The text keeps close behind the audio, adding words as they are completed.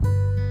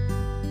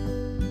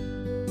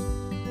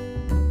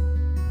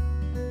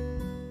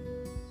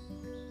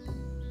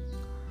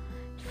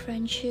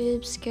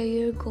Friendships,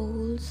 career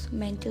goals,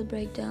 mental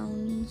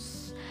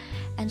breakdowns,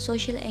 and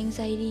social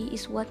anxiety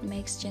is what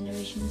makes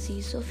Generation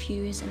Z so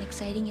furious and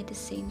exciting at the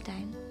same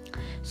time.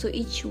 So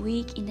each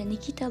week in the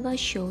Nikki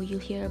show, you'll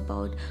hear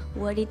about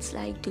what it's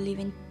like to live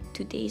in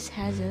today's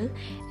hassle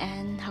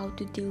and how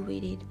to deal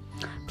with it.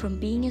 From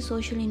being a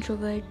social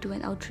introvert to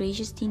an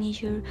outrageous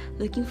teenager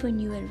looking for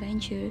new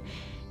adventure,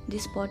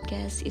 this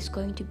podcast is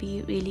going to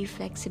be really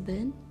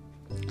flexible.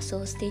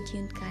 So stay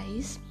tuned,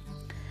 guys.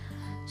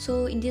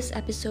 So in this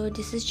episode,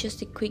 this is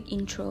just a quick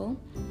intro.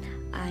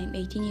 I'm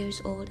 18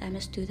 years old, I'm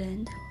a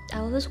student. I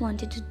always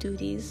wanted to do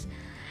this,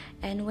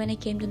 and when I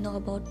came to know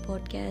about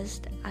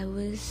podcast, I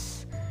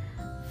was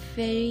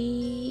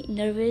very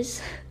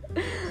nervous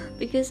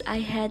because I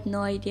had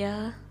no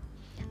idea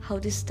how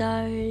to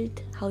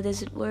start, how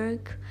does it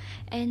work,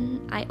 and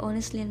I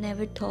honestly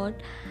never thought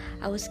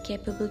I was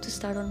capable to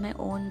start on my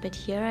own. But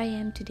here I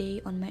am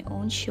today on my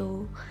own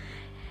show,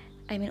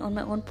 on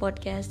my own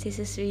podcast. This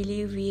is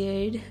really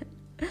weird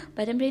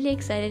but I'm really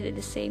excited at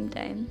the same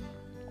time.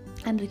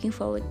 I'm looking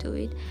forward to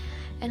it.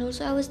 And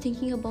also I was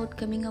thinking about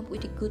coming up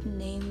with a good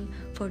name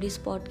for this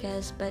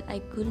podcast, but I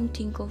couldn't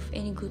think of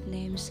any good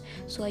names,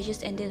 so I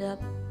just ended up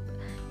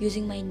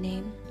using my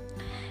name.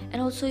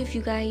 And also, if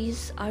you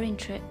guys are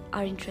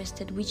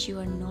interested, which you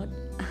are not,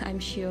 I'm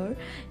sure,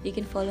 you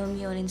can follow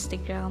me on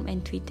Instagram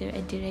and Twitter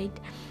at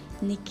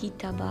Nikki.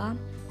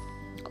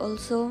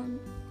 Also,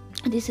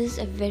 this is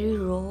a very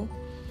raw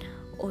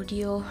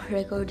audio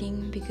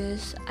recording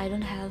because I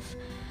don't have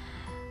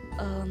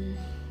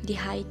the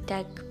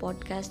high-tech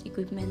podcast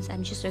equipments.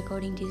 I'm just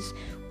recording this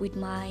with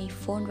my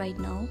phone right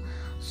now,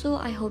 so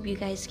I hope you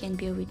guys can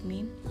bear with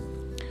me.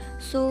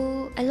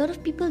 So a lot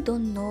of people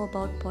don't know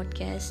about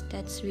podcasts.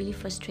 That's really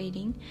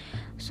frustrating.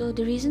 So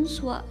the reason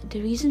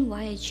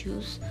why I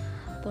choose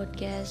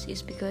podcast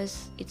is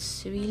because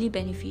it's really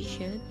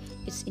beneficial,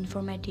 it's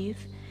informative,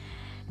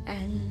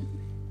 and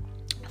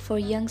for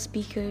young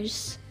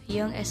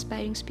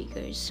aspiring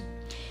speakers,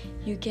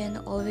 you can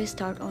always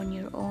start on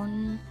your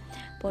own.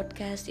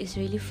 Podcast is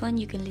really fun.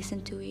 You can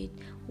listen to it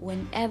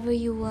whenever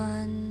you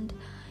want,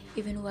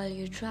 even while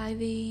you're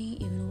driving,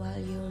 even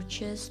while you're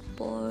just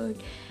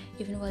bored,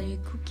 even while you're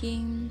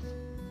cooking.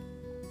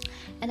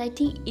 And I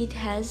think it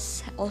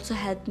has also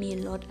helped me a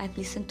lot. I've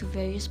listened to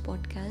various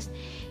podcasts.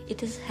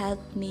 It has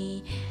helped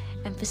me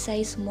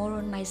emphasize more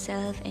on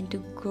myself and to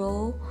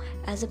grow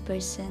as a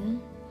person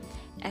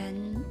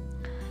and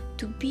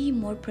to be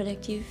more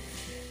productive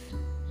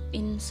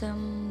in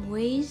some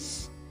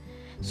ways.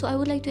 So I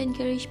would like to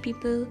encourage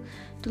people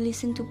to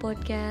listen to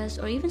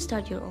podcasts or even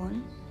start your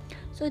own.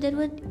 So that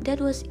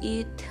was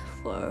it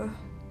for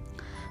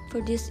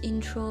this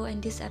intro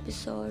and this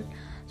episode.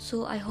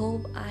 So I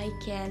hope I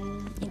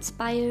can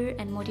inspire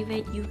and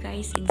motivate you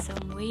guys in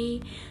some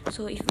way.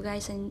 So if you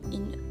guys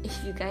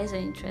are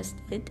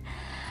interested,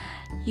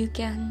 you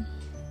can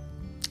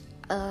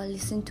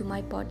listen to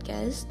my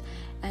podcast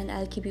and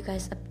I'll keep you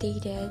guys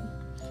updated.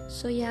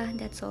 So yeah,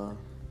 that's all.